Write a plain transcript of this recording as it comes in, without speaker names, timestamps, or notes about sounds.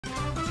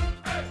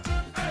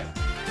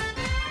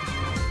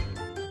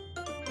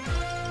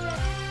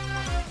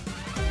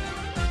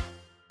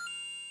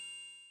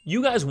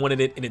You guys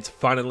wanted it and it's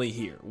finally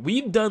here.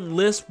 We've done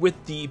lists with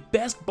the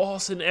best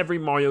boss in every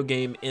Mario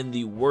game and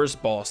the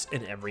worst boss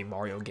in every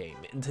Mario game.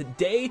 And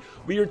today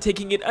we are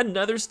taking it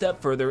another step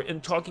further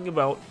and talking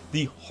about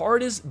the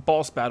hardest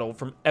boss battle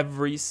from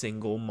every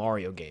single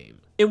Mario game.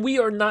 And we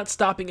are not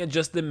stopping at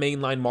just the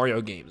mainline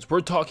Mario games.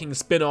 We're talking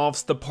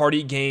spin-offs, the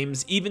party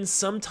games, even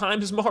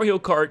sometimes Mario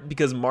Kart,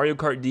 because Mario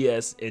Kart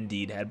DS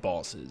indeed had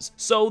bosses.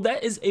 So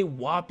that is a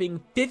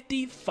whopping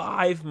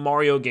 55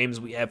 Mario games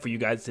we have for you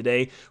guys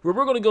today, where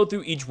we're going to go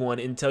through each one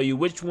and tell you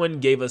which one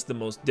gave us the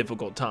most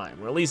difficult time,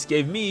 or at least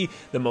gave me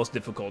the most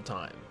difficult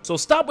time. So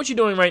stop what you're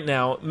doing right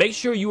now, make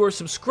sure you are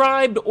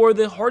subscribed, or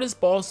the hardest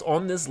boss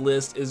on this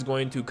list is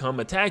going to come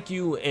attack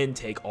you and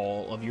take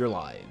all of your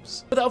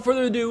lives. Without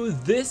further ado,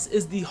 this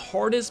is the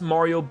hardest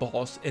Mario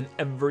boss in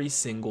every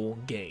single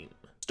game.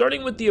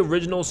 Starting with the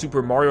original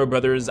Super Mario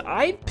Bros.,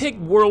 I picked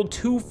World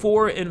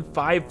 2-4 and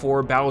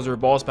 5-4 Bowser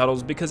boss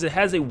battles because it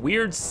has a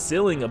weird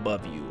ceiling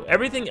above you.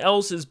 Everything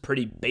else is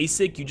pretty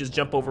basic, you just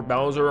jump over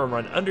Bowser or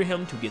run under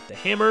him to get the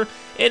hammer,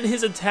 and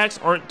his attacks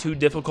aren't too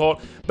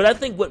difficult, but I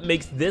think what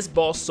makes this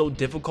boss so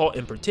difficult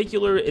in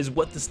particular is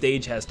what the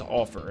stage has to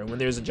offer, and when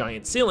there's a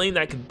giant ceiling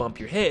that can bump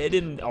your head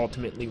and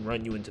ultimately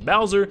run you into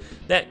Bowser,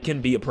 that can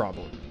be a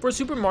problem. For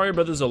Super Mario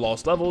Bros. The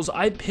Lost Levels,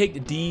 I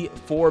picked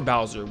D4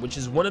 Bowser, which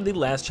is one of the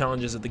last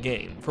challenges of the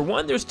game. For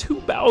one, there's two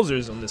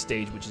Bowsers on the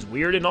stage, which is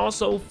weird, and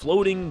also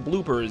floating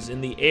bloopers in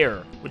the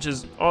air, which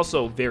is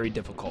also very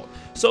difficult.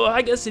 So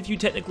I guess if you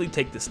technically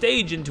take the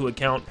stage into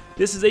account,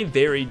 this is a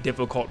very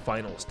difficult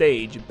final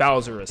stage,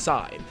 Bowser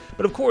aside.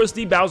 But of course,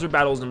 the Bowser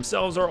battles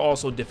themselves are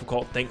also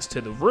difficult thanks to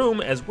the room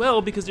as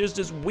well, because there's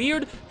this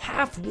weird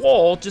half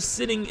wall just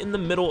sitting in the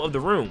middle of the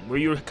room, where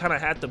you kind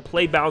of have to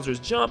play Bowser's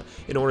jump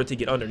in order to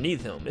get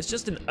underneath him. It's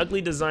just an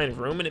ugly designed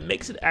room, and it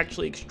makes it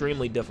actually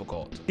extremely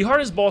difficult. The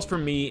hardest boss for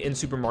me in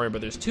Super Mario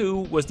Bros.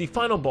 2 was the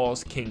final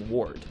boss, King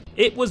Ward.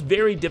 It was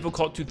very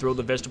difficult to throw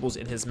the vegetables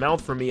in his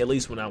mouth for me, at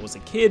least when I was a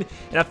kid,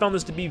 and I found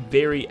this to be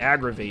very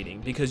aggravating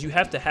because you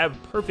have to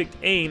have perfect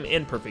aim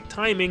and perfect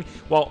timing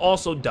while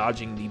also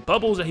dodging the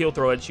bubbles that he'll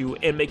throw at you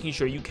and making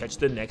sure you catch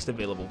the next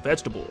available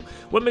vegetable.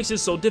 What makes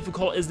this so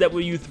difficult is that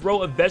when you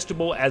throw a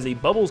vegetable as a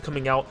bubble is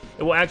coming out,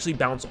 it will actually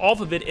bounce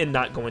off of it and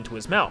not go into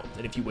his mouth,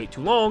 and if you wait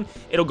too long,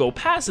 it'll go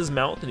past his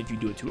mouth, and if you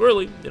do it too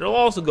early, it'll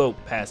also go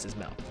past his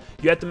mouth.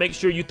 You have to make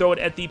sure you throw it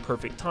at the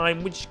perfect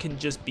time, which can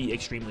just be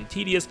extremely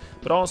tedious,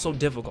 but also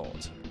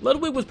difficult.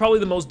 Ludwig was probably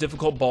the most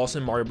difficult boss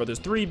in Mario Bros.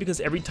 3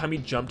 because every time he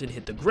jumped and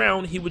hit the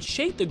ground, he would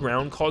shake the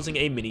ground, causing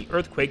a mini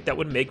earthquake that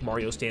would make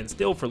Mario stand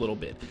still for a little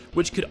bit,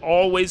 which could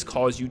always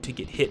cause you to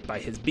get hit by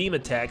his beam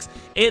attacks,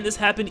 and this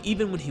happened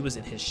even when he was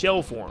in his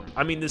shell form.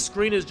 I mean, the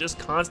screen is just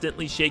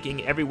constantly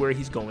shaking everywhere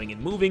he's going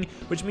and moving,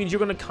 which means you're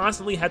going to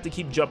constantly have to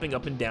keep jumping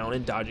up and down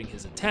and dodging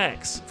his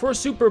attacks. For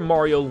Super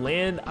Mario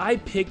Land, I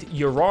picked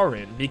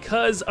Urarin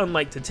because,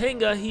 unlike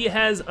Tatanga, he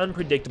has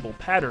unpredictable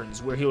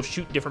patterns where he'll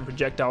shoot different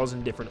projectiles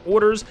in different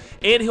orders,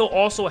 and he'll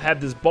also have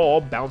this ball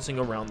bouncing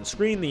around the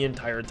screen the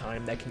entire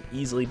time that can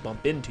easily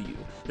bump into you.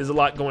 There's a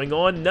lot going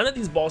on. None of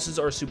these bosses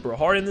are super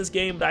hard in this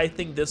game, but I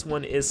think this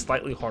one is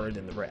slightly harder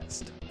than the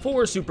rest.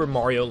 For Super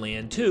Mario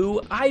Land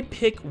 2, I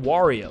pick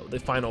Wario, the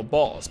final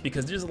boss,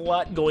 because there's a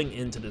lot going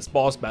into this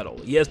boss battle.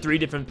 He has 3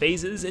 different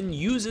phases and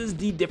uses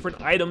the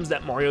different items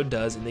that Mario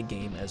does in the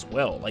game as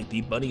well, like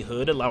the bunny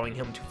hood allowing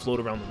him to float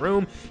around the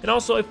room, and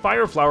also a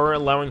fire flower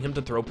allowing him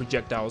to throw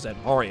projectiles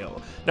at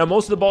Mario. Now,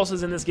 most of the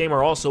bosses in this game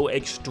are also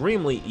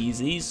extremely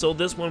easy, so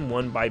this one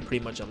won by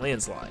pretty much a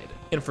landslide.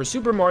 And for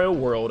Super Mario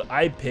World,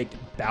 I picked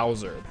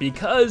Bowser,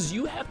 because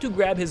you have to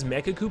grab his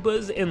Mecha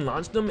Koopas and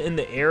launch them in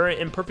the air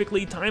and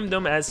perfectly time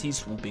them as he's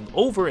swooping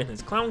over in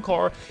his clown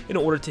car in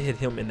order to hit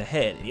him in the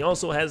head. And he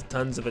also has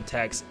tons of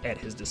attacks at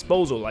his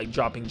disposal, like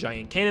dropping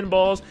giant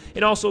cannonballs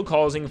and also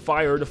causing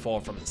fire to fall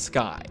from the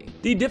sky.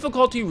 The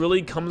difficulty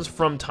really comes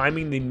from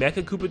timing the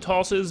Mecha Koopa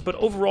tosses, but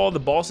overall the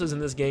bosses in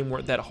this game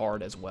weren't that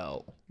hard as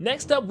well.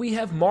 Next up, we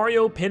have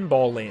Mario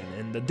Pinball Land,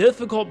 and the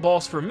difficult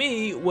boss for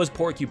me was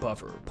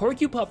Porcupuffer.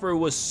 Porcupuffer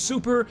was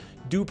super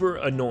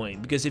duper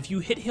annoying because if you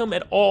hit him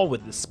at all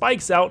with the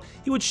spikes out,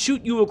 he would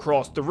shoot you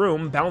across the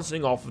room,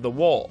 bouncing off of the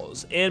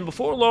walls, and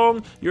before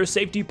long, your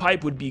safety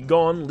pipe would be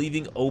gone,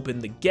 leaving open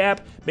the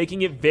gap,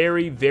 making it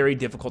very, very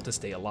difficult to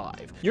stay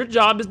alive. Your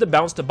job is to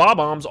bounce the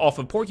bob-ombs off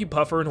of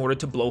Porcupuffer in order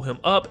to blow him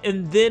up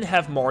and then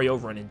have Mario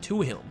run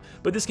into him,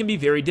 but this can be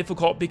very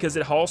difficult because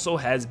it also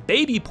has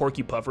baby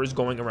Porcupuffers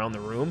going around the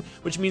room,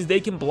 which means they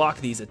can block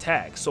these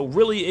attacks, so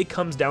really it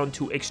comes down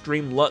to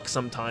extreme luck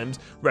sometimes,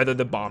 whether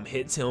the bomb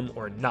hits him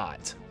or not.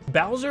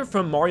 Bowser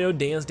from Mario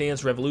Dance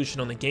Dance Revolution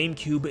on the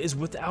GameCube is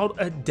without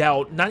a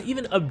doubt, not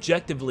even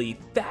objectively,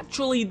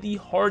 factually the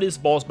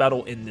hardest boss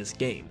battle in this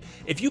game.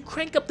 If you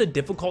crank up the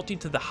difficulty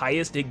to the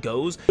highest it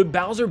goes, the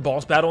Bowser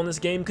boss battle in this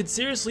game could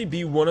seriously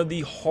be one of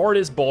the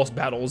hardest boss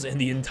battles in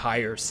the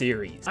entire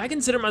series. I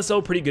consider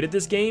myself pretty good at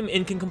this game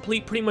and can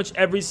complete pretty much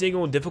every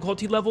single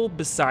difficulty level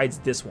besides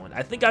this one.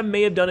 I think I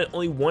may have done it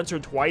only once or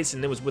twice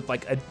and it was with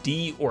like a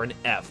D or an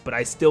F, but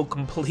I still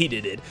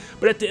completed it.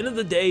 But at the end of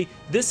the day,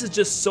 this is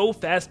just so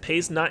fast fast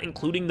pace, not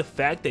including the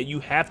fact that you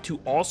have to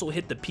also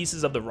hit the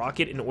pieces of the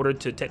rocket in order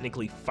to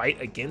technically fight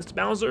against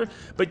Bowser,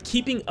 but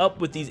keeping up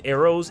with these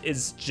arrows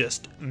is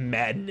just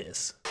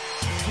madness.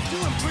 You're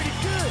doing pretty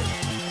good.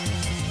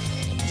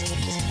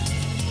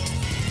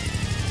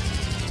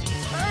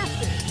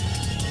 Perfect.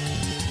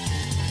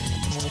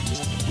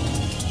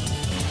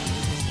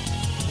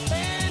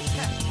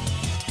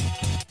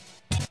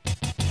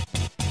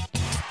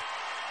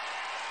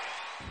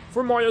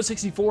 For Mario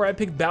 64, I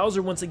picked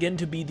Bowser once again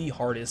to be the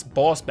hardest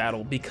boss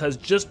battle because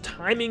just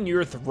timing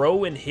your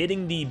throw and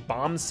hitting the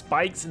bomb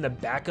spikes in the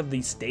back of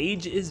the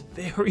stage is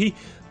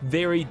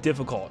very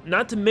difficult.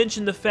 Not to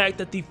mention the fact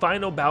that the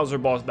final Bowser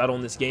boss battle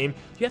in this game,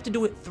 you have to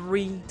do it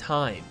 3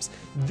 times.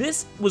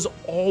 This was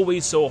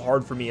always so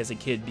hard for me as a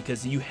kid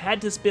because you had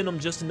to spin them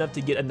just enough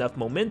to get enough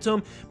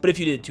momentum, but if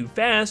you did it too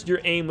fast, your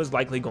aim was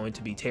likely going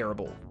to be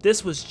terrible.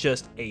 This was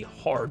just a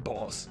hard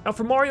boss. Now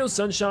for Mario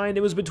Sunshine,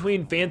 it was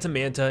between Phantom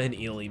Manta and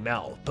Ely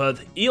Mouth,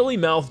 but Ely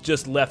Mouth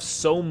just left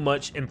so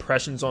much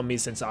impressions on me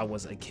since I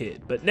was a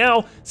kid. But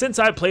now, since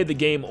I played the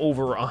game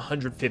over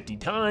 150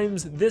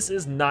 times, this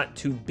is not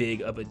too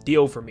big of a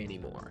deal for me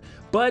anymore.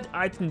 But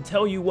I can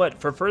tell you what,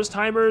 for first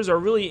timers or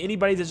really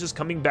anybody that's just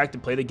coming back to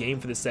play the game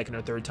for the second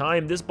or third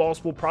time, this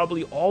boss will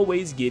probably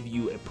always give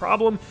you a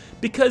problem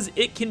because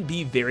it can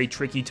be very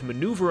tricky to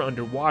maneuver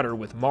underwater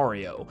with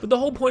Mario. But the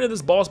whole point of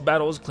this boss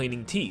battle is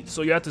cleaning teeth,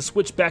 so you have to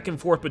switch back and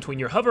forth between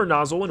your hover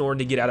nozzle in order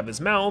to get out of his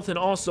mouth and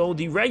also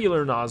the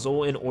regular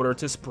nozzle in order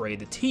to spray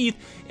the teeth,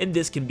 and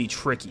this can be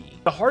tricky.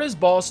 The hardest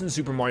boss in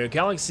Super Mario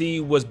Galaxy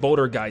was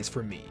Boulder Guys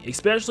for me,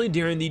 especially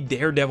during the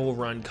Daredevil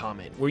run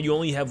comment where you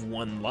only have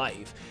 1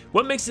 life.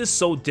 What makes this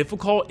so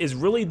difficult is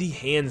really the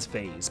hands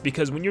phase,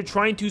 because when you're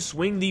trying to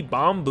swing the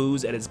bomb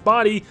boos at his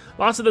body,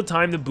 lots of the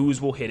time the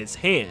boos will hit his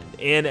hand,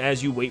 and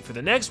as you wait for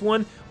the next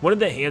one of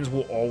the hands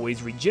will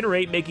always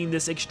regenerate, making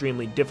this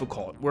extremely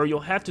difficult, where you'll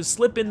have to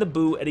slip in the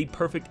boo at a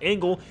perfect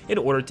angle in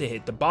order to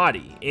hit the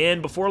body,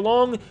 and before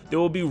long, there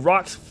will be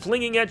rocks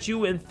flinging at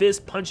you and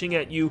fists punching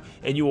at you,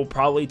 and you will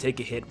probably take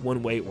a hit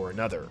one way or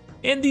another.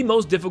 And the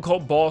most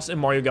difficult boss in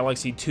Mario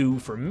Galaxy 2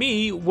 for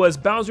me was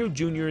Bowser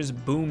Jr.'s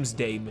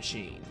Boomsday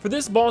Machine. For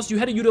this boss, you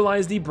had to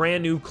utilize the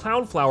brand new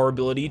Cloudflower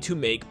ability to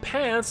make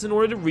paths in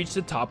order to reach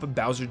the top of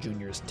Bowser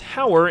Jr.'s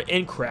tower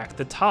and crack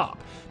the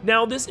top.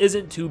 Now, this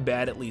isn't too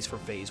bad, at least for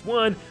Phase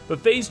 1,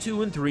 but Phase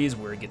 2 and 3 is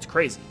where it gets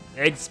crazy,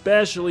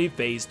 especially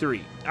Phase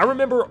 3. I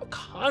remember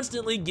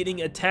constantly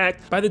getting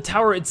attacked by the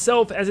tower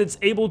itself as it's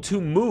able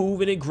to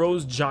move and it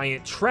grows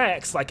giant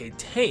tracks like a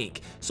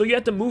tank, so you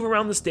have to move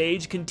around the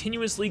stage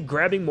continuously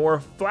grabbing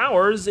more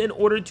flowers in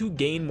order to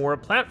gain more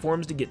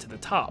platforms to get to the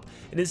top,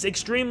 and it's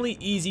extremely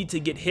easy to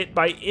get hit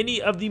by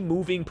any of the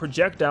moving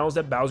projectiles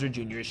that Bowser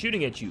Jr. is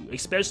shooting at you,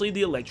 especially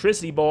the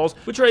electricity balls,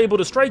 which are able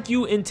to strike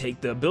you and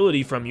take the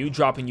ability from you,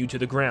 dropping you to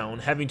the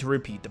ground, having to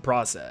repeat the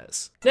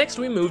process. Next,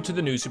 we move to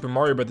the new Super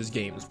Mario Bros.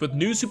 Games. With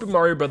New Super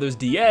Mario Bros.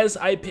 DS,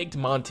 I picked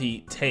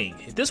Monty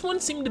Tank. This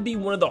one seemed to be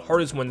one of the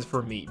hardest ones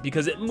for me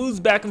because it moves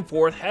back and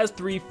forth, has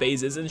 3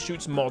 phases, and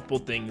shoots multiple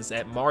things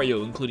at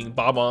Mario, including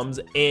bob-ombs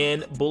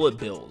and bullet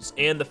bills,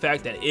 and the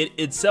fact that it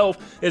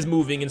itself is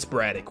moving in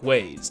sporadic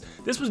ways.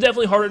 This was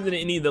definitely harder than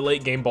any of the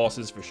late game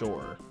bosses for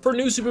sure. For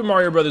New Super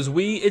Mario Bros.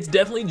 Wii, it's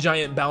definitely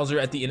Giant Bowser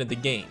at the end of the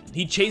game.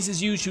 He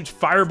chases you, shoots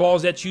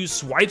fireballs at you,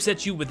 swipes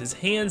at you with his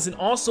hands, and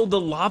also the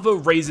lava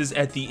raises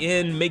at the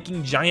end,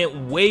 making giant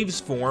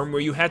waves form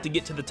where you have to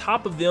get to the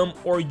top of them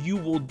or you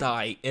will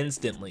die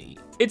instantly.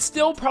 It's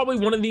still probably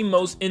one of the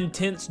most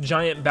intense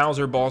Giant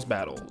Bowser boss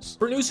battles.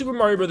 For New Super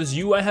Mario Bros.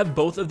 U, I have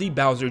both of the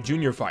Bowser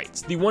Jr.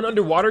 fights. The one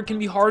underwater can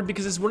be hard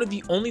because it's one of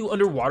the only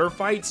underwater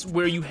fights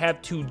where you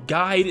have to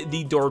guide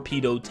the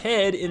Torpedo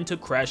Ted into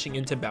crashing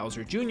into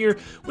Bowser Jr.,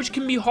 which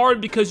can be hard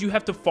because you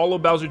have to follow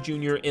Bowser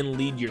Jr. and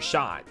lead your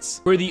shots.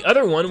 Where the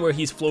other one, where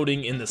he's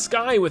floating in the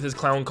sky with his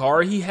clown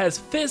car, he has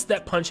fists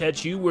that punch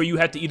at you where you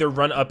have to either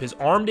run up his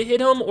arm to hit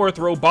him or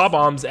throw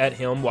bob-ombs at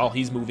him while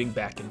he's moving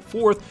back and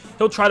forth.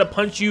 He'll try to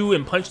punch you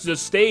and punch the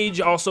stage,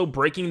 also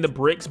breaking the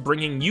bricks,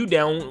 bringing you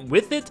down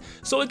with it,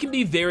 so it can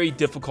be very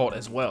difficult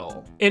as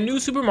well. And New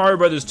Super Mario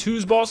Bros.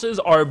 2's bosses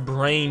are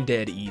brain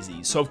dead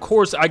easy, so of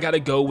course I gotta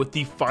go with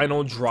the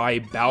final dry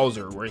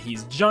Bowser, where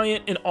he's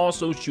giant and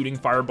also shooting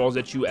fireballs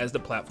at you as the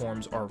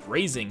platforms are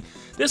raising.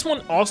 This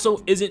one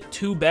also isn't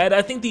too bad.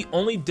 I think the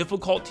only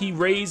difficulty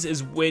raise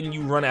is when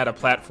you run out of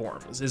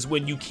platforms, is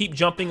when you keep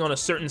jumping on a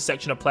certain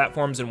section of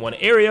platforms in one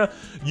area,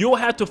 you'll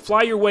have to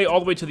fly your way all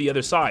the way to the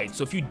other side,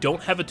 so if you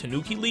don't have a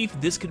Tanuki Leaf,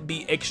 this could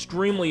be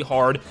extremely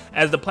hard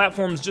as the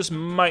platforms just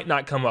might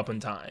not come up in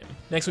time.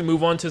 Next, we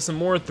move on to some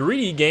more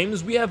 3D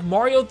games. We have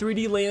Mario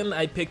 3D Land.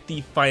 I picked the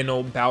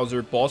final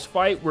Bowser boss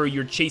fight where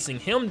you're chasing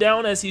him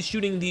down as he's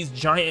shooting these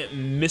giant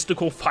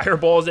mystical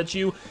fireballs at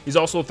you. He's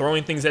also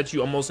throwing things at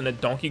you almost in a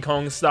Donkey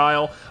Kong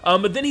style,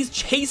 but then he's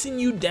chasing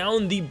you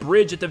down the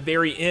bridge at the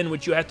very end,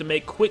 which you have to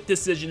make quick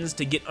decisions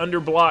to get under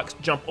blocks,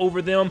 jump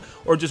over them,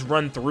 or just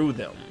run through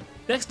them.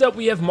 Next up,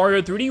 we have Mario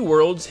 3D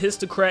World's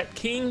Hisstocrat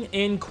King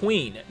and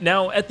Queen.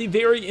 Now, at the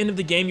very end of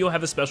the game, you'll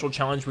have a special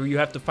challenge where you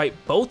have to fight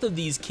both of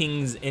these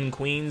kings and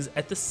queens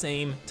at the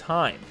same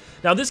time.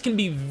 Now, this can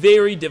be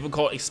very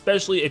difficult,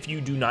 especially if you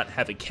do not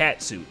have a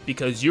cat suit,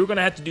 because you're going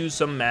to have to do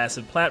some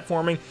massive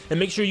platforming and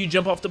make sure you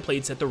jump off the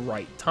plates at the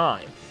right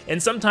time.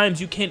 And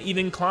sometimes you can't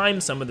even climb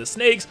some of the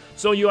snakes,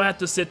 so you'll have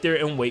to sit there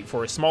and wait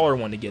for a smaller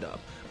one to get up.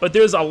 But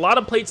there's a lot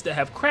of plates that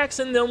have cracks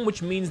in them,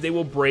 which means they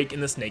will break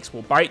and the snakes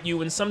will bite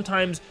you, and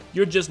sometimes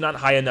you're just not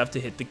high enough to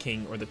hit the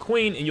king or the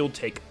queen and you'll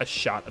take a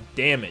shot of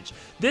damage.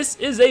 This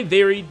is a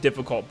very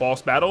difficult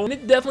boss battle, and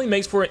it definitely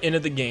makes for an end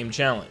of the game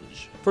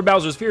challenge. For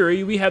Bowser's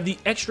Fury, we have the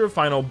extra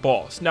final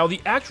boss. Now,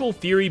 the actual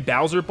Fury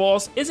Bowser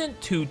boss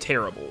isn't too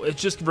terrible. It's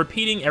just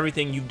repeating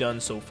everything you've done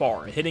so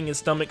far, hitting his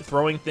stomach,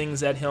 throwing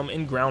things at him,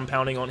 and ground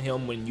pounding on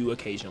him when you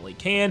occasionally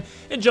can,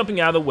 and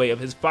jumping out of the way of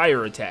his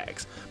fire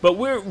attacks. But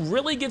where it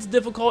really gets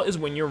difficult is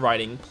when you're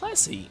riding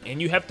Plessy, and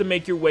you have to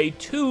make your way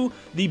to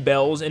the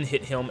bells and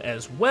hit him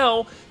as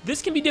well.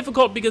 This can be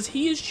difficult because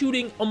he is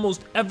shooting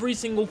almost every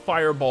single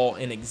fireball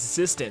in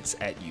existence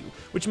at you,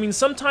 which means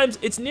sometimes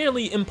it's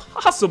nearly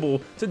impossible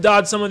to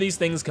dodge some of these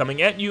things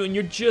coming at you, and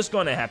you're just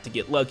going to have to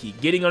get lucky.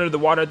 Getting under the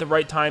water at the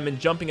right time and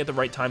jumping at the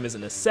right time is a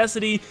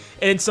necessity,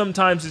 and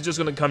sometimes it's just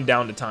going to come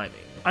down to timing.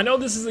 I know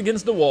this is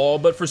against the wall,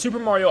 but for Super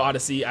Mario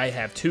Odyssey, I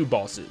have two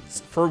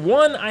bosses. For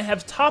one, I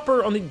have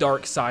Topper on the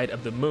dark side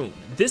of the moon.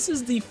 This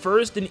is the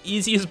first and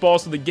easiest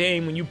boss of the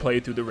game when you play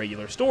through the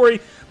regular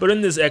story, but in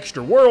this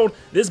extra world,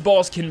 this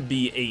boss can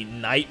be a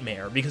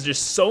nightmare because there's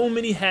so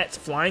many hats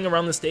flying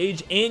around the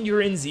stage and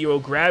you're in zero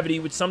gravity,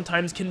 which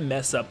sometimes can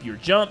mess up your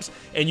jumps,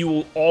 and you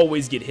will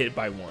always get hit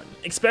by one.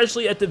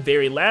 Especially at the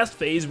very last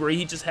phase where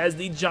he just has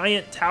the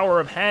giant tower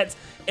of hats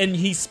and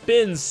he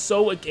spins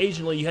so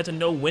occasionally you have to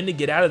know when to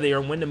get out of there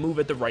and when to move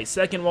at the right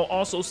second while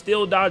also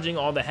still dodging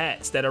all the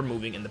hats that are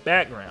moving in the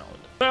background.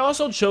 I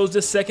also chose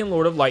the second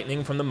Lord of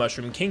Lightning from the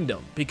Mushroom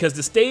Kingdom because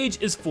the stage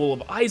is full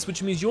of ice,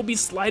 which means you'll be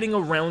sliding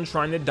around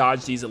trying to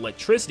dodge these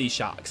electricity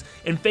shocks.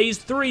 And phase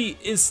 3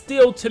 is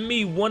still, to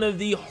me, one of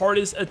the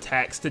hardest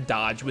attacks to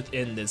dodge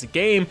within this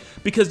game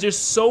because there's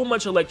so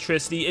much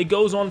electricity, it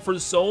goes on for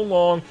so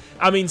long.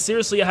 I mean,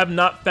 seriously, I have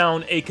not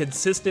found a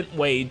consistent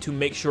way to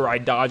make sure I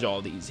dodge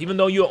all these. Even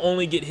though you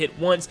only get hit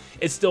once,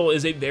 it still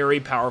is a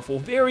very powerful,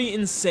 very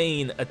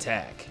insane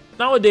attack.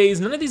 Nowadays,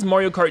 none of these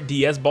Mario Kart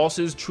DS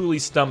bosses truly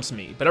stumps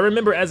me, but I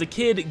remember as a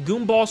kid,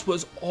 Goom Boss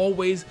was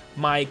always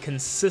my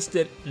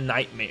consistent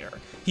nightmare.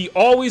 He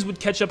always would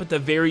catch up at the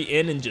very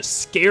end and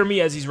just scare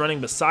me as he's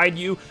running beside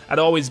you. I'd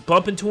always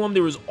bump into him.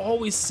 There was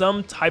always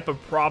some type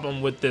of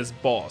problem with this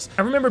boss.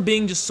 I remember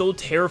being just so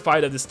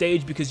terrified of the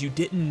stage because you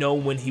didn't know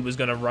when he was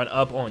going to run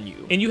up on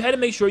you. And you had to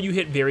make sure you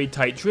hit very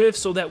tight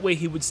drifts so that way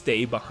he would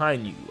stay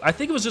behind you. I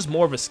think it was just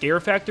more of a scare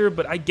factor,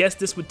 but I guess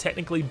this would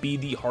technically be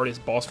the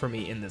hardest boss for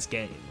me in this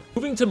game.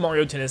 Moving to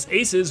Mario Tennis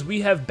Aces,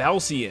 we have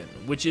Bowsian,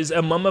 which is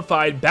a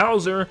mummified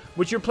Bowser,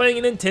 which you're playing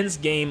an intense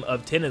game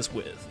of tennis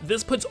with.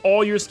 This puts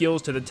all your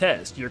skills to the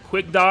test, your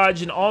quick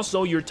dodge and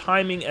also your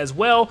timing as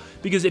well,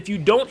 because if you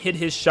don't hit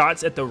his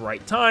shots at the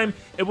right time,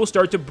 it will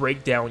start to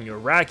break down your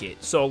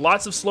racket. So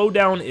lots of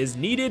slowdown is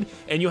needed,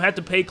 and you'll have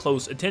to pay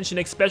close attention,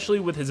 especially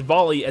with his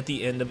volley at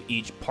the end of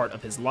each part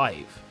of his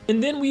life.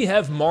 And then we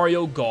have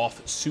Mario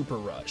Golf Super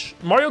Rush.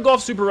 Mario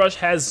Golf Super Rush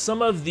has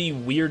some of the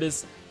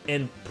weirdest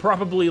and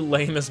probably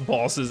lamest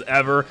bosses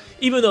ever.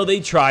 Even though they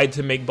tried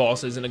to make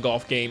bosses in a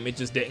golf game, it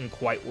just didn't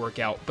quite work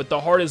out. But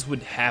the hardest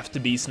would have to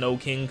be Snow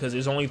King because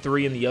there's only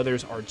 3 and the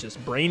others are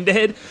just brain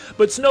dead.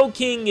 But Snow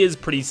King is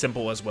pretty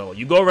simple as well.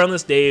 You go around the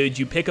stage,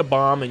 you pick a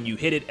bomb, and you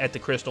hit it at the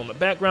crystal in the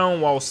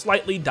background while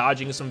slightly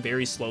dodging some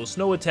very slow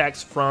snow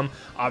attacks from,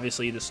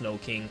 obviously, the Snow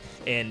King.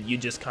 And you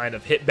just kind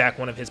of hit back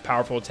one of his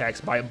powerful attacks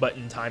by a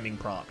button timing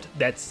prompt.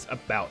 That's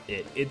about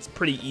it. It's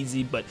pretty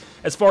easy, but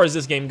as far as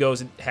this game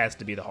goes, it has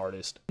to be the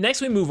hardest.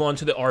 Next, we move on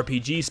to the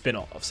RPG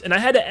spin-offs, and I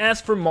had to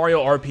ask for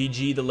Mario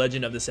RPG The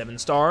Legend of the 7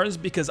 Stars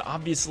because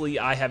obviously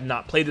I have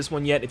not played this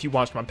one yet if you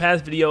watched my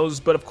past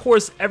videos, but of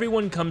course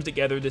everyone comes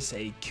together to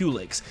say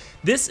Culex.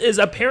 This is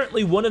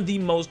apparently one of the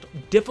most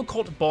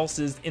difficult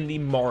bosses in the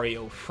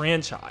Mario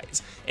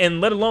franchise,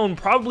 and let alone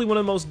probably one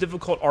of the most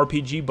difficult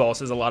RPG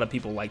bosses a lot of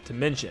people like to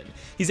mention.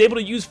 He's able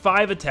to use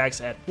 5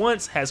 attacks at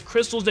once, has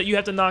crystals that you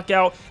have to knock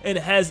out, and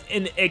has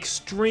an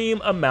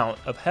extreme amount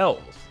of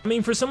health. I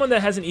mean, for someone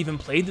that hasn't even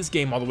played this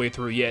game all the way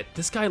through yet,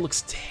 this guy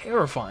looks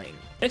terrifying.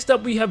 Next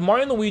up, we have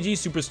Mario & Luigi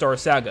Superstar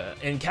Saga,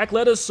 and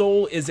Cackleta's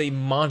soul is a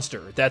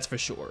monster, that's for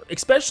sure.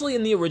 Especially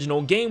in the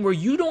original game where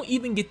you don't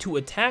even get to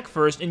attack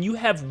first and you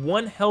have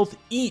 1 health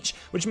each,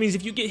 which means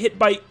if you get hit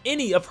by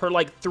any of her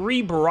like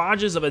 3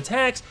 barrages of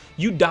attacks,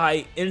 you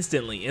die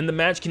instantly, and the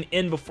match can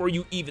end before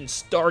you even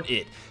start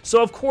it.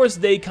 So of course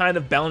they kind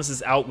of balance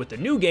this out with the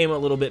new game a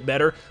little bit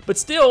better, but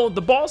still,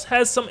 the boss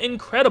has some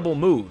incredible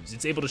moves.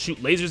 It's able to shoot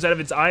lasers out of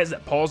its eyes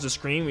that pause the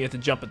screen when you have to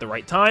jump at the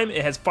right time.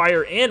 It has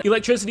fire and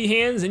electricity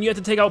hands, and you have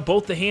to take out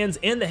both the hands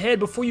and the head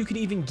before you can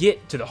even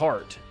get to the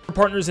heart. For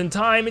partners in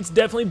time, it's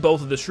definitely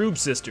both of the Shroob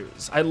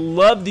sisters. I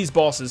love these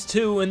bosses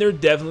too, and they're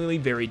definitely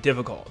very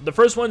difficult. The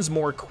first one's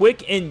more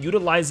quick and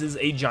utilizes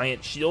a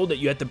giant shield that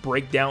you have to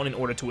break down in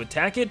order to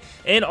attack it,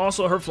 and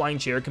also her flying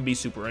chair can be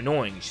super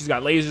annoying. She's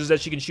got lasers that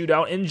she can shoot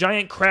out and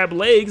giant crab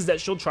legs that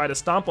she'll try to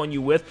stomp on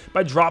you with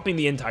by dropping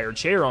the entire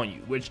chair on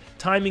you, which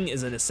timing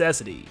is a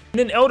necessity. And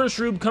then Elder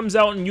Shroob comes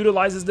out and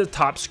utilizes the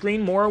top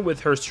screen more with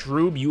her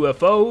Shroob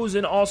UFOs,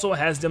 and also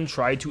has them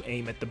try to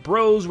aim at the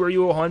bros, where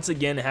you will once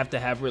again have to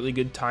have really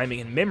good timing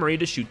and memory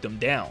to shoot them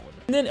down.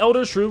 And then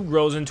Elder Shroob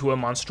grows into a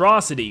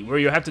monstrosity, where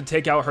you have to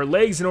take out her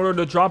legs in order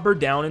to drop her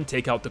down and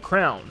take out the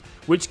crown,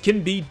 which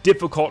can be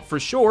difficult for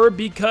sure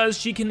because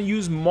she can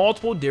use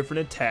multiple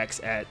different attacks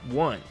at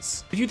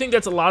once. If you think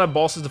that's a lot of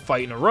bosses to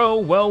fight in a row,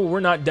 well, we're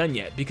not done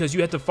yet, because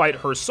you have to fight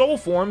her soul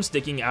form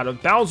sticking out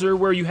of Bowser,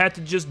 where you have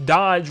to just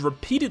dodge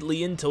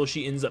repeatedly until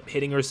she ends up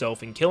hitting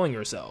herself and killing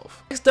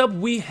herself. Next up,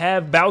 we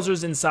have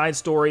Bowser's Inside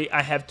Story.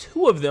 I have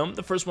two of them.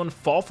 The first one,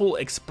 Fawful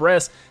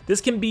Express.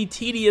 This can be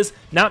tedious,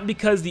 not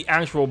because the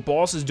actual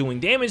boss is doing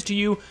damage to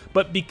you,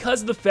 but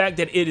because of the fact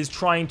that it is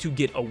trying to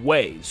get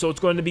away. So it's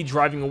going to be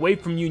driving away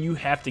from you, and you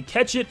have to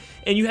catch it,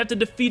 and you have to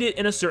defeat it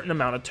in a certain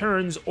amount of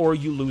turns, or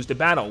you lose the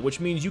battle, which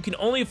means you can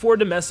only afford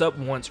to mess up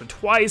once or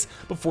twice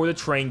before the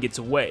train gets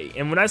away.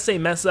 And when I say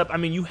mess up, I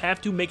mean you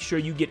have to make sure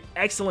you get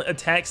excellent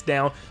attacks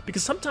down,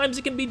 because sometimes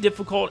it can be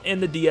difficult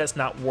and the DS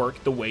not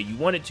work the way you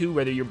want it to,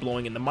 whether you're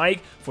blowing in the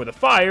mic for the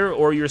fire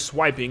or you're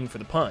swiping for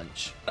the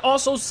punch. I'd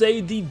also say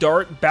the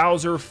Dark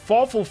Bowser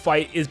Fawful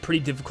fight is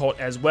pretty difficult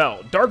as well.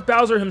 Dark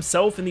Bowser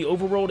himself in the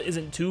overworld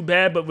isn't too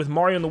bad, but with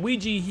Mario and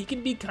Luigi, he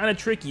can be kind of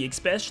tricky,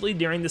 especially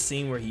during the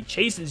scene where he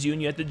chases you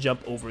and you have to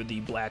jump over the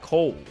black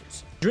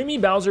holes. Dreamy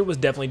Bowser was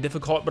definitely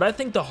difficult, but I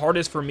think the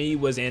hardest for me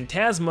was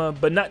Antasma,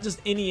 but not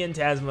just any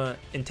Antasma,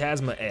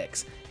 Antasma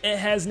X. It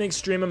has an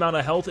extreme amount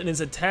of health and its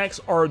attacks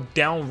are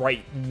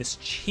downright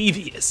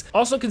mischievous.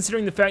 Also,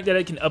 considering the fact that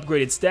it can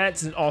upgrade its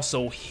stats and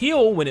also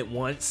heal when it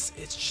wants,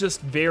 it's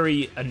just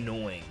very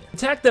annoying. The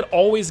attack that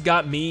always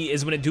got me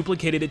is when it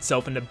duplicated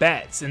itself into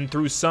bats and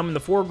threw some in the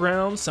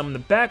foreground, some in the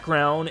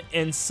background,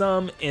 and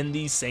some in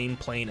the same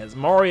plane as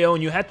Mario,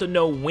 and you have to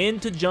know when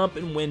to jump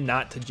and when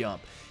not to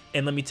jump.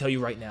 And let me tell you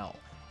right now,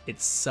 it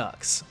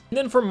sucks. And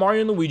then for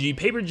Mario and Luigi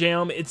Paper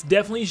Jam, it's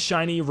definitely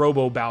Shiny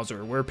Robo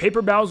Bowser, where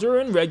Paper Bowser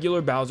and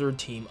regular Bowser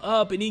team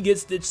up and he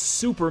gets this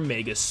super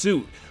mega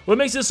suit. What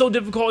makes it so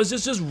difficult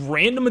is just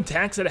random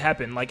attacks that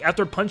happen. Like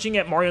after punching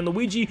at Mario and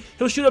Luigi,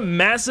 he'll shoot a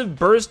massive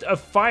burst of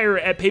fire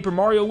at Paper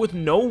Mario with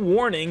no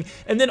warning,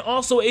 and then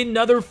also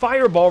another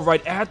fireball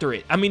right after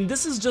it. I mean,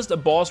 this is just a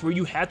boss where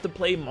you have to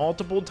play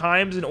multiple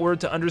times in order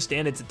to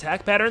understand its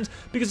attack patterns,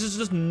 because there's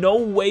just no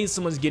way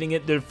someone's getting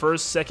it their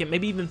first, second,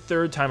 maybe even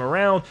third time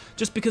around,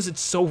 just because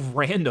it's so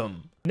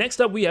random.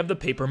 Next up, we have the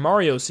Paper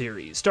Mario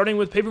series. Starting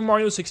with Paper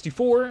Mario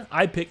 64,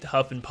 I picked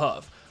Huff and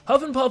Puff.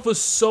 Huff and Puff was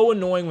so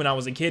annoying when I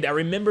was a kid. I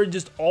remember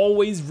just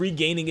always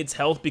regaining its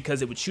health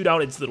because it would shoot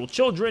out its little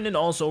children and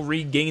also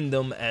regain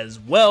them as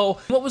well.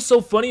 What was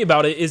so funny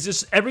about it is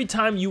just every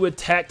time you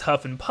attacked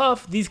Huff and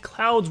Puff, these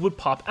clouds would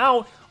pop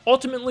out,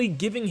 ultimately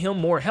giving him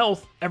more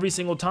health every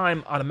single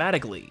time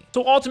automatically.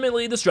 So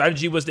ultimately, the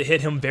strategy was to hit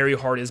him very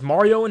hard as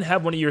Mario and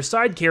have one of your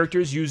side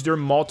characters use their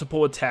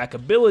multiple attack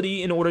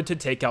ability in order to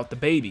take out the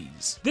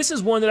babies. This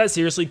is one that I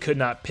seriously could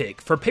not pick.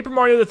 For Paper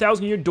Mario the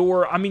Thousand Year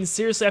Door, I mean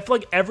seriously, I feel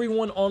like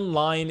everyone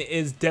online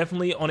is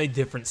definitely on a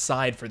different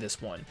side for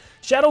this one.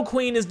 Shadow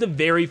Queen is the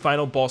very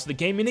final boss of the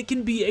game, and it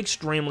can be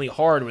extremely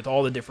hard with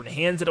all the different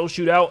hands that it'll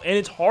shoot out, and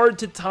it's hard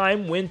to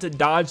time when to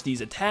dodge these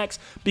attacks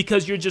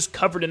because you're just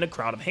covered in a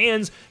crowd of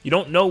hands. You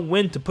don't know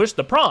when to push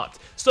the prompt.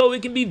 So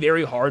it can be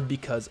very hard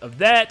because of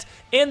that,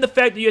 and the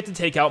fact that you have to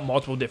take out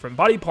multiple different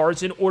body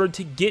parts in order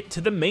to get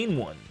to the main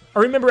one. I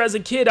remember as a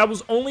kid, I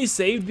was only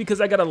saved because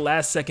I got a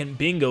last second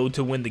bingo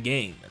to win the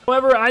game.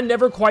 However, I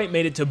never quite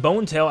made it to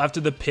Bone Tail after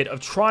the Pit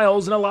of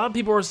Trials, and a lot of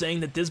people are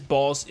saying that this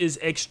boss is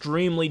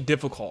extremely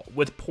difficult,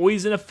 with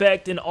poison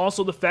effect and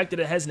also the fact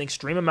that it has an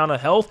extreme amount of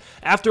health.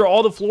 After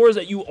all the floors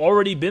that you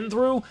already been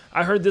through,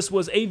 I heard this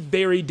was a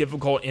very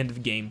difficult end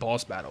of game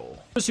boss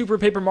battle. For Super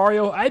Paper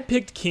Mario, I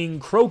picked King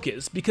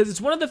Crocus because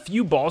it's one of the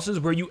few bosses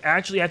where you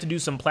actually have to do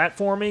some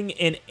platforming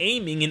and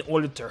aiming in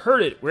order to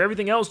hurt it, where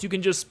everything else you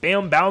can just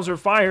spam Bowser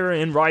Fire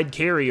and ride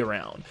Carry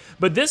around.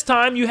 But this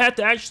time you have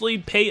to actually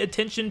pay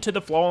attention to the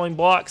falling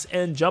blocks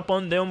and jump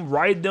on them,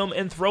 ride them,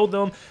 and throw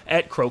them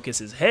at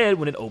Crocus's head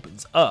when it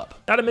opens up.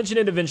 Not to mention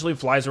it eventually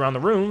flies around the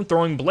room,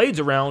 throwing blades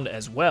around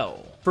as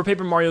well. For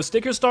Paper Mario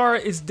Sticker Star,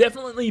 it's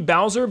definitely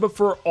Bowser, but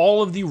for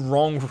all of the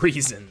wrong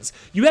reasons.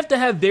 You have to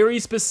have very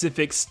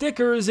specific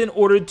stickers in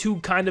order to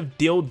kind of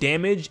deal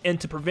damage and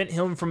to prevent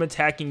him from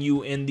attacking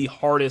you in the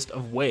hardest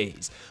of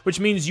ways, which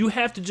means you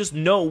have to just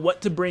know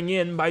what to bring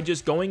in by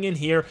just going in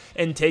here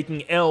and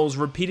taking L's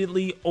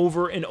repeatedly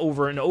over and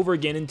over and over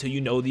again until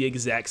you know the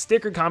exact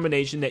sticker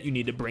combination that you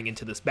need to bring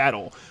into this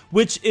battle,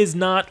 which is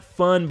not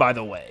fun, by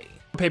the way.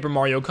 Paper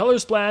Mario Color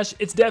Splash,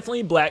 it's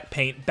definitely black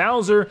paint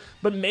Bowser,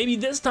 but maybe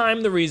this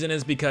time the reason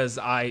is because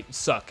I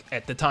suck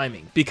at the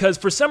timing. Because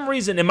for some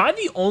reason, am I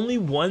the only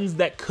ones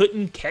that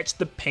couldn't catch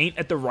the paint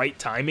at the right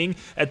timing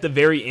at the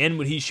very end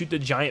when he shoot the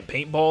giant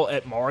paintball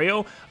at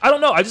Mario? I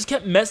don't know, I just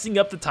kept messing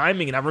up the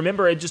timing, and I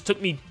remember it just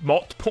took me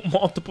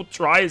multiple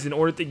tries in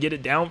order to get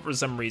it down for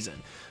some reason.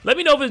 Let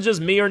me know if it's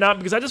just me or not,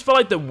 because I just felt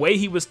like the way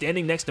he was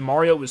standing next to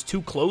Mario was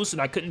too close,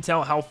 and I couldn't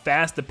tell how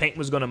fast the paint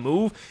was going to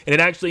move, and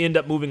it actually ended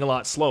up moving a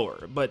lot slower.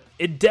 But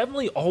it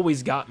definitely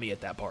always got me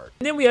at that part.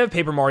 And then we have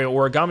Paper Mario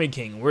Origami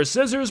King, where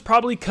scissors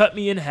probably cut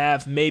me in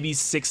half maybe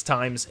 6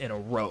 times in a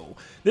row.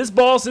 This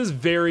boss is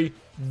very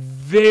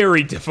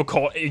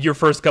difficult your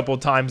first couple of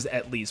times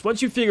at least.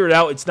 Once you figure it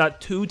out, it's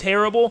not too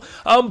terrible,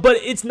 but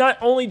it's not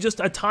only just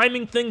a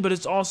timing thing, but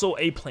it's also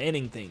a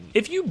planning thing.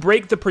 If you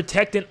break the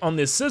protectant on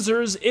this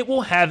scissors, it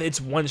will have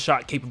its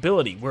one-shot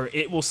capability, where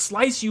it will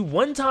slice you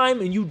one time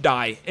and you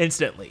die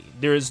instantly.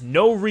 There is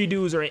no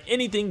redos or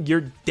anything,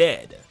 you're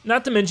dead.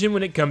 Not to mention,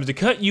 when it comes to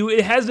cut you,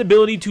 it has the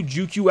ability to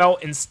juke you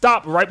out and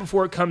stop right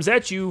before it comes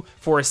at you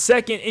for a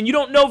second, and you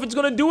don't know if it's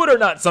going to do it or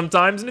not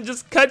sometimes, and it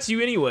just cuts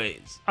you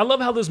anyways. I love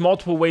how there's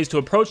multiple ways to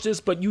approach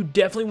this, but you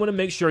definitely want to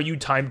make sure you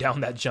time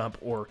down that jump,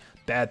 or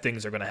bad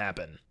things are going to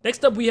happen.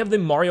 Next up, we have the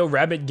Mario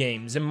Rabbids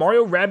games, and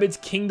Mario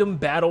Rabbids Kingdom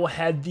Battle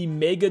had the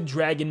Mega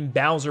Dragon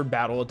Bowser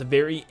battle at the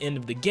very end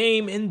of the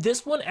game, and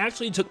this one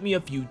actually took me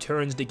a few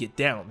turns to get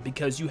down,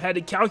 because you had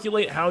to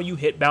calculate how you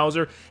hit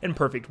Bowser in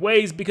perfect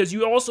ways, because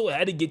you also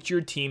had to get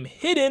your team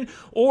hidden,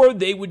 or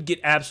they would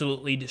get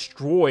absolutely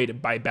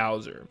destroyed by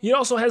Bowser. He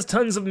also has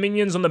tons of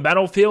minions on the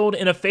battlefield,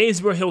 in a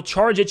phase where he'll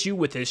charge at you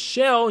with his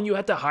shell, and you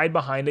have to hide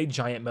behind a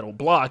giant metal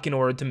block in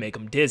order to make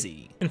him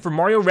dizzy. And for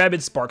Mario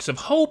Rabbids Sparks of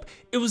Hope,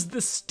 it was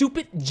the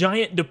stupid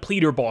giant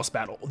depleter boss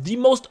battle. The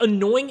most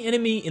annoying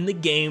enemy in the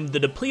game, the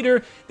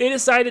depleter, they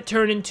decided to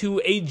turn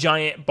into a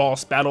giant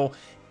boss battle.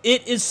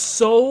 It is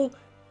so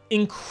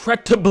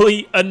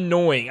incredibly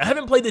annoying. I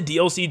haven't played the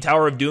DLC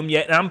Tower of Doom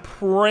yet, and I'm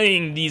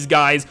praying these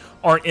guys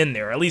aren't in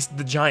there, at least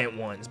the giant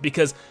ones,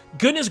 because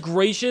goodness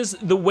gracious,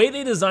 the way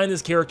they design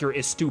this character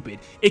is stupid.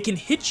 It can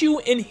hit you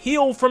and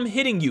heal from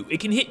hitting you. It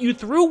can hit you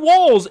through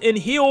walls and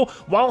heal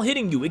while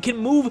hitting you. It can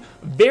move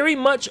very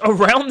much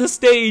around the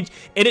stage,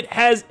 and it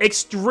has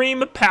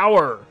extreme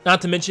power.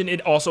 Not to mention, it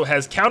also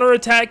has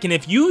counterattack, and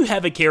if you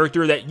have a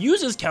character that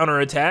uses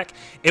counterattack,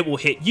 it will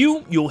hit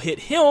you, you'll hit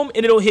him,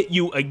 and it'll hit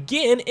you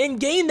again and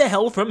gain the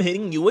health from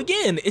hitting you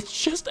again.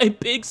 It's just a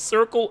big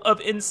circle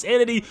of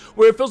insanity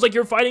where it feels like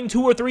you're fighting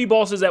 2 or 3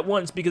 bosses at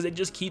once because it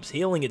just keeps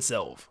healing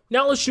itself.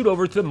 Now let's shoot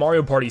over to the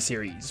Mario Party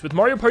series. With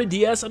Mario Party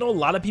DS, I know a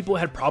lot of people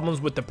had problems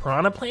with the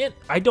Piranha Plant.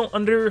 I don't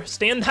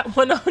understand that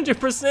one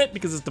 100%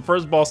 because it's the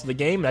first boss of the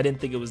game and I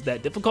didn't think it was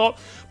that difficult.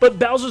 But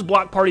Bowser's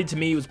Block Party to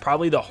me was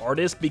probably the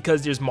hardest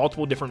because there's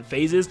multiple different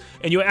phases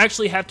and you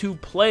actually have to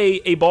play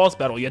a boss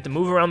battle. You have to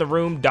move around the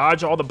room,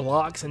 dodge all the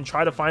blocks, and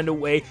try to find a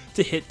way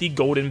to hit the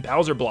golden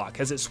Bowser block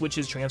as it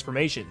switches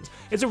transformations.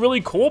 It's a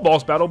really cool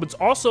boss battle, but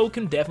it also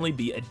can definitely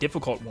be a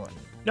difficult one.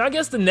 Now I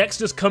guess the next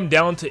just come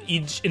down to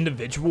each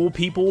individual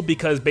people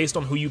because based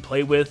on who you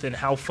play with and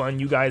how fun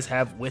you guys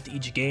have with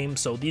each game,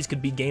 so these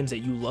could be games that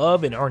you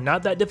love and are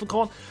not that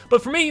difficult.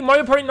 But for me,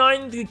 Mario Party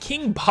 9, the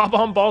King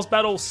Bob-omb boss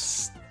battle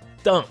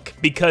stunk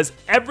because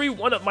every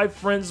one of my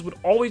friends would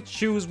always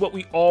choose what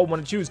we all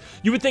want to choose.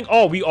 You would think,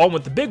 oh, we all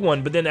want the big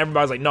one, but then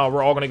everybody's like, no,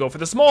 we're all going to go for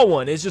the small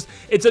one.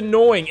 It's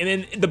annoying, and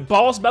then the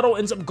boss battle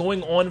ends up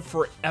going on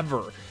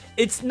forever.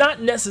 It's not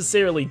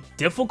necessarily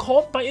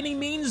difficult by any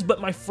means,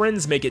 but my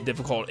friends make it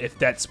difficult, if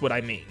that's what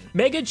I mean.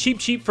 Mega Cheep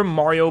Cheep from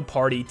Mario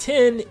Party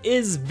 10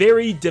 is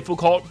very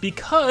difficult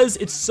because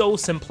it's so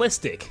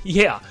simplistic.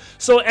 Yeah,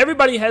 so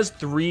everybody has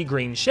 3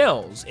 green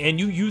shells, and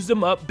you use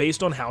them up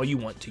based on how you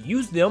want to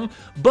use them,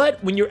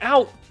 but when you're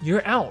out,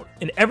 you're out.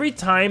 And every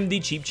time the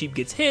Cheep Cheep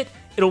gets hit,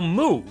 it'll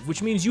move,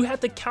 which means you have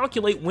to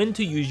calculate when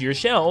to use your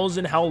shells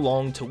and how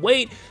long to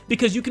wait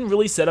because you can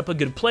really set up a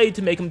good play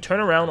to make them turn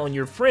around on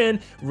your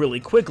friend really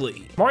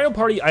quickly. Mario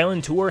Party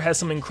Island Tour has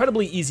some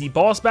incredibly easy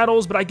boss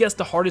battles, but I guess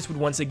the hardest would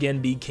once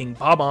again be King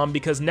Bob-omb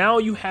because now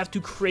you have to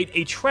create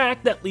a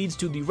track that leads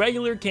to the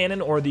regular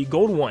cannon or the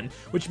gold one,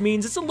 which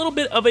means it's a little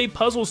bit of a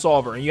puzzle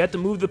solver and you have to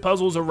move the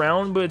puzzles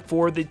around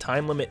before the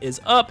time limit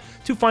is up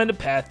to find a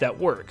path that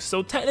works.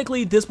 So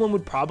technically this one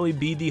would probably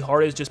be the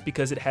hardest just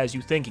because it has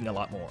you thinking a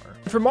lot more.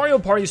 For Mario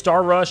Party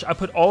Star Rush, I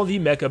put all the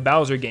Mecha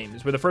Bowser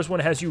games, where the first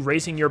one has you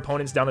racing your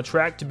opponents down a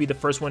track to be the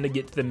first one to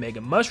get to the Mega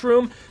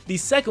Mushroom, the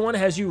second one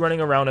has you running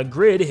around a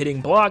grid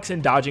hitting blocks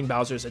and dodging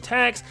Bowser's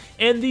attacks,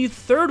 and the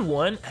third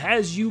one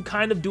has you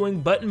kind of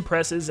doing button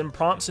presses and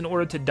prompts in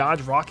order to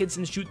dodge rockets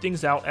and shoot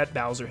things out at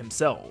Bowser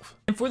himself.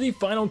 And for the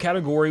final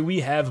category,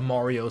 we have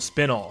Mario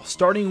Spin-Off.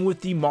 Starting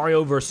with the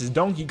Mario vs.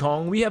 Donkey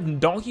Kong, we have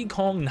Donkey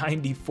Kong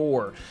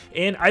 94,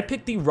 and I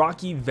picked the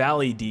Rocky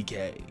Valley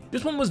DK.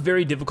 This one was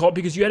very difficult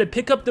because you had to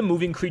pick up the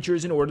moving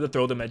creatures in order to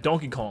throw them at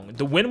Donkey Kong.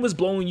 The wind was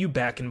blowing you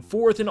back and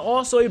forth, and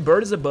also a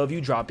bird is above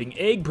you dropping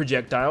egg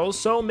projectiles,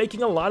 so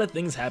making a lot of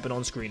things happen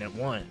on screen at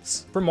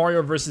once. For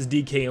Mario vs.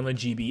 DK on the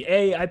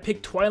GBA, I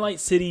picked Twilight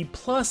City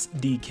plus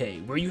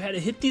DK, where you had to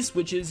hit these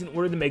switches in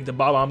order to make the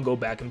bomb go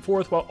back and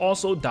forth while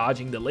also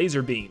dodging the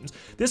laser beams.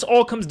 This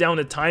all comes down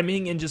to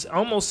timing and just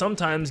almost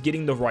sometimes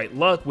getting the right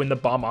luck when the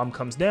bomb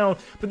comes down,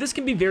 but this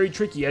can be very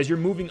tricky as you're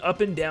moving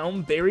up and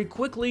down very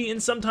quickly,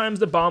 and sometimes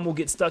the bomb will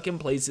get stuck in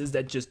places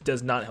that just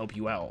does not help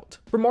you out.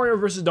 For Mario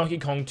vs. Donkey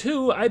Kong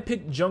 2, I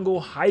picked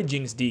Jungle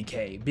Hijinks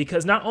DK,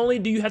 because not only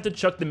do you have to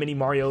chuck the mini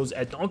Marios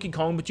at Donkey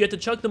Kong, but you have to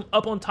chuck them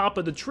up on top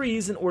of the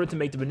trees in order to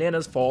make the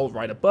bananas fall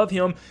right above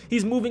him.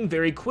 He's moving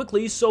very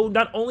quickly, so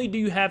not only do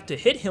you have to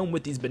hit him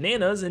with these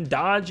bananas and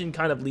dodge and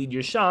kind of lead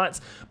your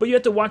shots, but you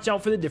have to watch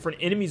out for the different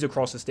enemies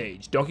across the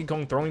stage. Donkey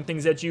Kong throwing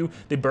things at you,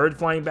 the bird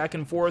flying back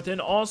and forth,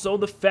 and also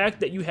the fact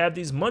that you have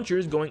these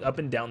munchers going up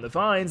and down the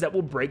vines that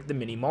will break the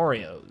mini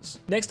Marios.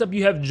 Next up,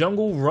 you have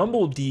Jungle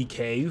Rumble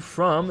DK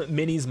from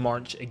Mini's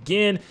March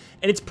again,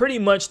 and it's pretty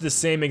much the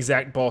same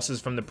exact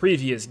bosses from the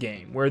previous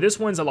game, where this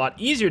one's a lot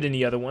easier than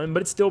the other one,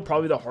 but it's still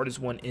probably the hardest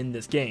one in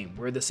this game,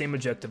 where the same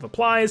objective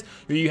applies,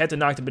 where you have to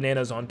knock the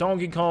bananas on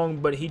Donkey Kong,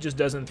 but he just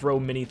doesn't throw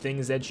many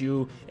things at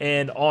you,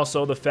 and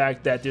also the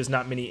fact that there's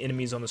not many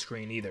enemies on the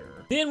screen either.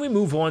 Then we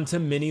move on to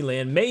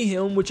Mini-Land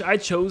Mayhem, which I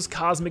chose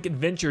Cosmic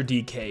Adventure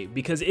DK,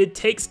 because it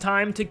takes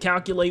time to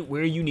calculate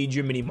where you need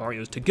your mini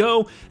Marios to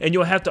go, and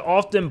you'll have to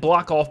often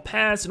block off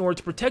paths in order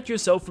to protect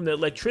yourself from the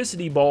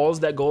electricity balls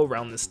that go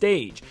around the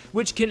stage,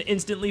 which can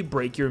instantly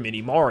break your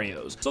mini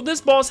Marios. So this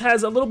boss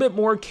has a little bit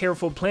more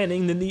careful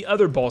planning than the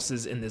other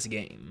bosses in this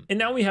game. And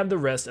now we have the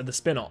rest of the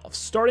spin-offs.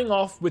 Starting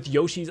off with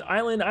Yoshi's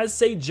Island, I'd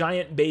say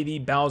Giant Baby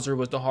Bowser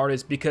was the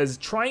hardest because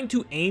trying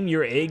to aim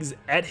your eggs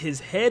at his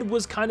head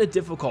was kind of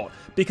difficult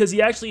because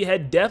he actually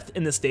had depth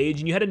in the stage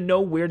and you had to know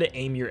where to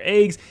aim your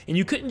eggs, and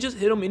you couldn't just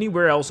hit him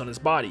anywhere else on his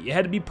body. It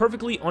had to be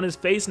perfectly on his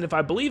face, and if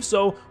I believe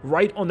so,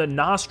 right on the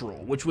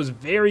nostril, which was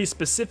very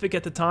specific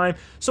at the time.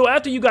 So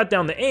after you got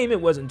down the aim, it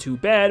wasn't too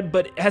bad,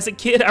 but as a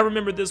kid, I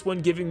remember this one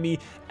giving me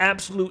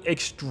absolute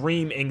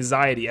extreme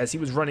anxiety as he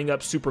was running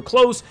up super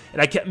close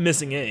and I kept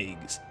missing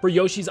eggs. For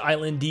Yoshi's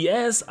Island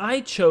DS,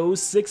 I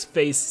chose Six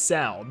Face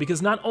Sal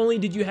because not only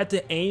did you have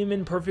to aim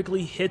and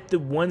perfectly hit the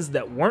ones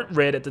that weren't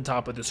red at the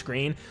top of the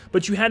screen,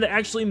 but you had to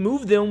actually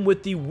move them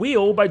with the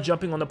wheel by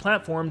jumping on the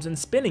platforms and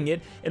spinning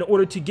it in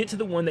order to get to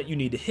the one that you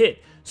need to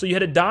hit. So you had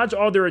to dodge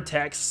all their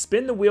attacks,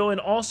 spin the wheel, and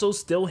also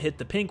still hit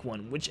the pink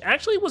one, which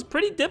actually was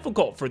pretty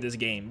difficult for this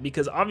game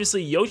because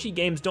obviously Yoshi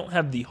games don't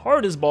have the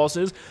hardest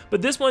bosses,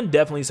 but this one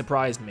definitely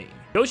surprised me.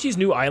 Yoshi's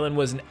New Island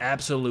was an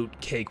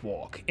absolute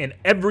cakewalk, and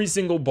every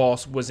single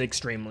boss was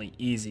extremely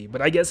easy,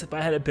 but I guess if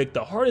I had to pick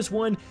the hardest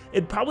one,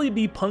 it'd probably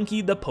be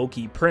Punky the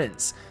Pokey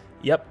Prince.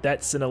 Yep,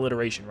 that's an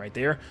alliteration right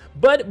there.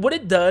 But what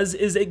it does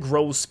is it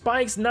grows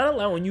spikes, not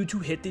allowing you to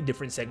hit the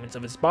different segments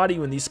of its body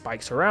when these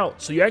spikes are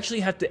out. So you actually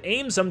have to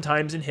aim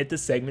sometimes and hit the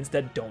segments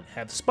that don't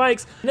have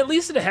spikes. And at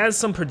least it has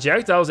some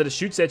projectiles that it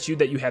shoots at you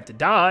that you have to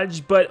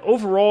dodge, but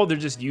overall they're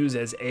just used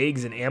as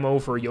eggs and ammo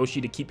for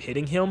Yoshi to keep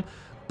hitting him.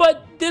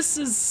 But this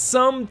is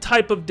some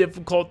type of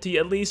difficulty.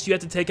 At least you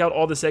have to take out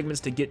all the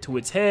segments to get to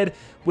its head,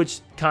 which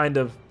kind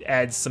of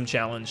adds some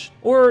challenge.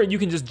 Or you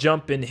can just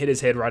jump and hit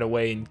his head right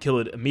away and kill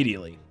it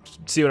immediately.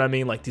 See what I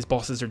mean? Like, these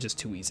bosses are just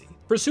too easy.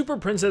 For Super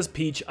Princess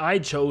Peach, I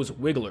chose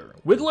Wiggler.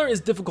 Wiggler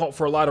is difficult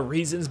for a lot of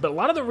reasons, but a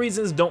lot of the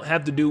reasons don't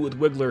have to do with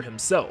Wiggler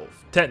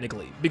himself,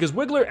 technically, because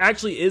Wiggler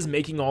actually is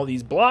making all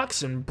these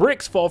blocks and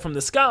bricks fall from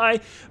the sky,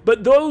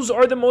 but those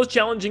are the most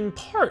challenging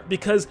part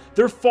because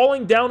they're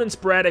falling down in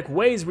sporadic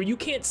ways where you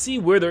can't see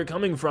where they're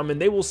coming from,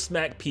 and they will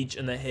smack Peach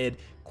in the head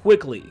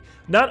quickly.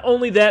 Not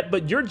only that,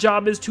 but your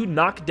job is to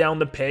knock down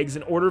the pegs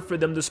in order for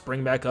them to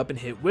spring back up and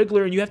hit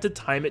Wiggler, and you have to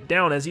time it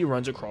down as he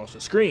runs across the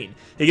screen.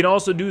 He can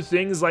also do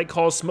things like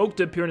cause smoke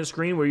to appear on the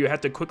screen where you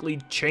have to quickly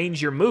change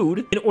your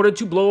mood in order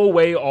to blow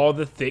away all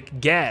the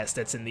thick gas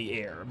that's in the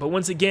air. But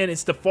once again,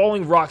 it's the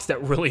falling rocks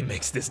that really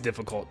makes this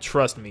difficult.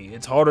 Trust me,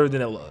 it's harder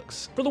than it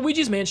looks. For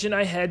Luigi's Mansion,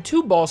 I had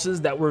two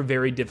bosses that were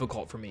very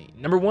difficult for me.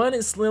 Number one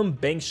is Slim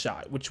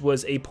Bankshot, which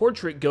was a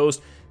portrait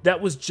ghost that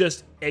was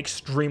just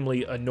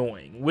extremely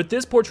annoying. With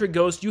this portrait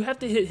ghost, you have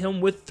to hit him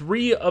with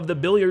 3 of the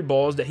billiard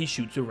balls that he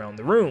shoots around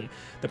the room.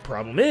 The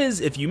problem is,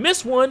 if you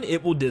miss one,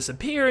 it will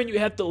disappear and you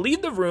have to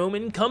leave the room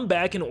and come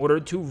back in order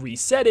to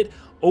reset it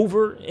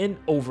over and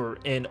over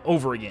and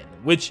over again,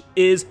 which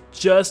is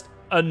just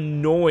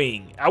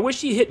annoying. I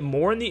wish he hit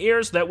more in the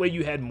air so that way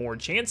you had more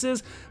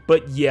chances,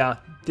 but yeah,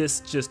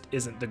 this just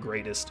isn't the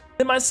greatest.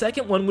 Then my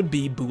second one would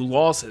be Boo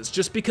Losses,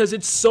 just because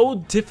it's so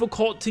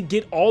difficult to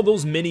get all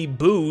those mini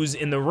Boos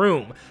in the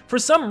room. For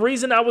some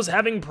reason, I was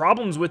having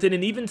problems with it,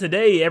 and even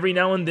today, every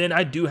now and then,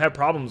 I do have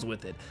problems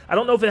with it. I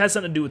don't know if it has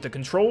something to do with the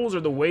controls or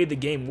the way the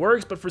game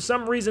works, but for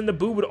some reason, the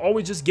Boo would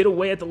always just get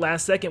away at the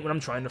last second when I'm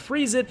trying to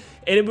freeze it,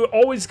 and it would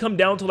always come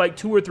down to like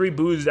 2 or 3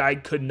 Boos that I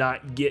could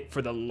not get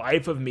for the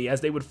life of me,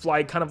 as they would fly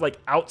fly kind of like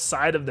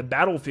outside of the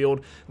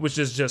battlefield, which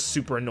is just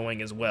super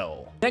annoying as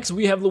well. Next,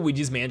 we have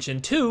Luigi's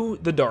Mansion 2,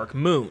 The Dark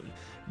Moon.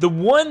 The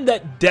one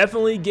that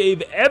definitely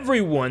gave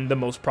everyone the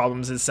most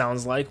problems, it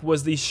sounds like,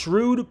 was the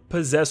Shrewd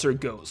Possessor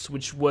Ghost,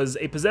 which was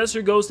a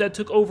possessor ghost that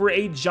took over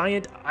a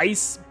giant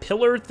ice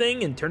pillar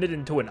thing and turned it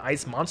into an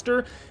ice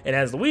monster. And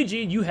as Luigi,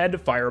 you had to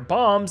fire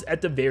bombs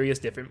at the various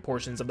different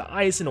portions of the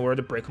ice in order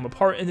to break them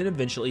apart and then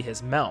eventually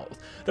his mouth.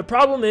 The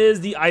problem is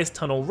the ice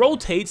tunnel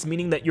rotates,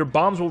 meaning that your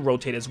bombs will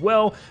rotate as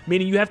well,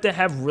 meaning you have to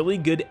have really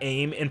good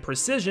aim and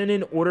precision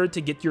in order to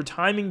get your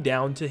timing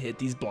down to hit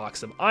these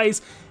blocks of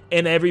ice.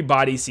 And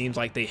everybody seems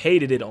like they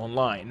hated it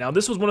online. Now,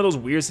 this was one of those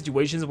weird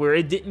situations where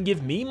it didn't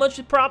give me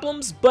much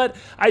problems, but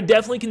I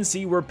definitely can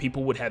see where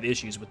people would have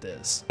issues with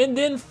this. And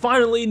then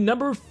finally,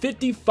 number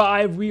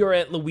 55, we are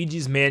at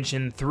Luigi's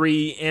Mansion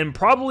 3, and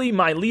probably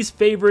my least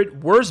favorite,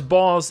 worst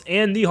boss,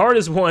 and the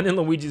hardest one in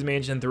Luigi's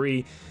Mansion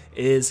 3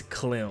 is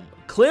Clem.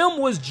 Clem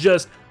was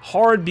just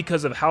hard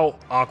because of how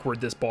awkward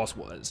this boss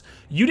was.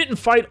 You didn't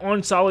fight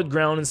on solid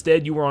ground,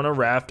 instead you were on a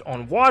raft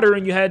on water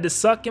and you had to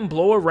suck and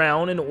blow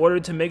around in order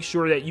to make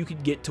sure that you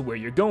could get to where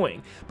you're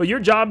going. But your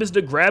job is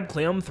to grab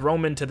Clem, throw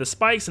him into the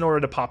spikes in order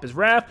to pop his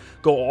raft,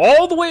 go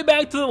all the way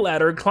back to the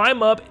ladder,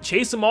 climb up,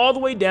 chase him all the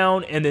way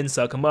down, and then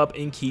suck him up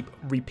and keep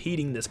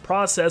repeating this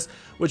process,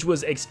 which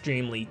was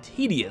extremely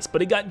tedious.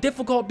 But it got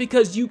difficult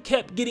because you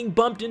kept getting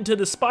bumped into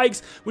the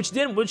spikes, which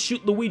then would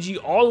shoot Luigi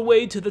all the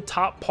way to the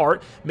top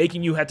part,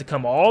 making you have to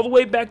come all the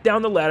way back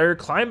down the ladder,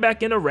 climb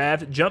back in a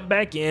raft, jump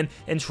back in,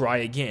 and try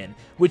again,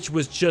 which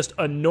was just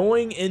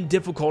annoying and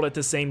difficult at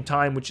the same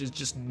time, which is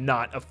just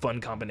not a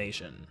fun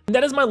combination. And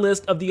that is my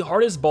list of the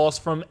hardest boss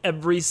from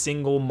every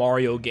single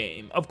Mario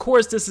game. Of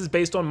course, this is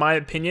based on my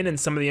opinion and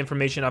some of the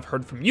information I've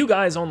heard from you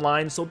guys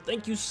online, so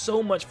thank you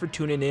so much for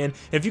tuning in.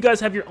 If you guys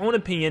have your own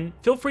opinion,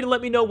 feel free to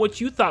let me know what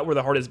you thought were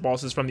the hardest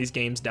bosses from these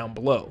games down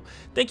below.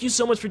 Thank you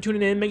so much for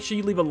tuning in. Make sure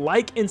you leave a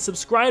like and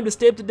subscribe to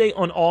stay up to date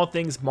on all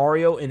things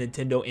Mario and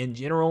Nintendo in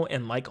general.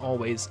 And like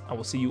always, I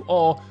will see you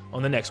all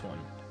on the next one.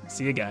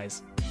 See you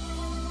guys.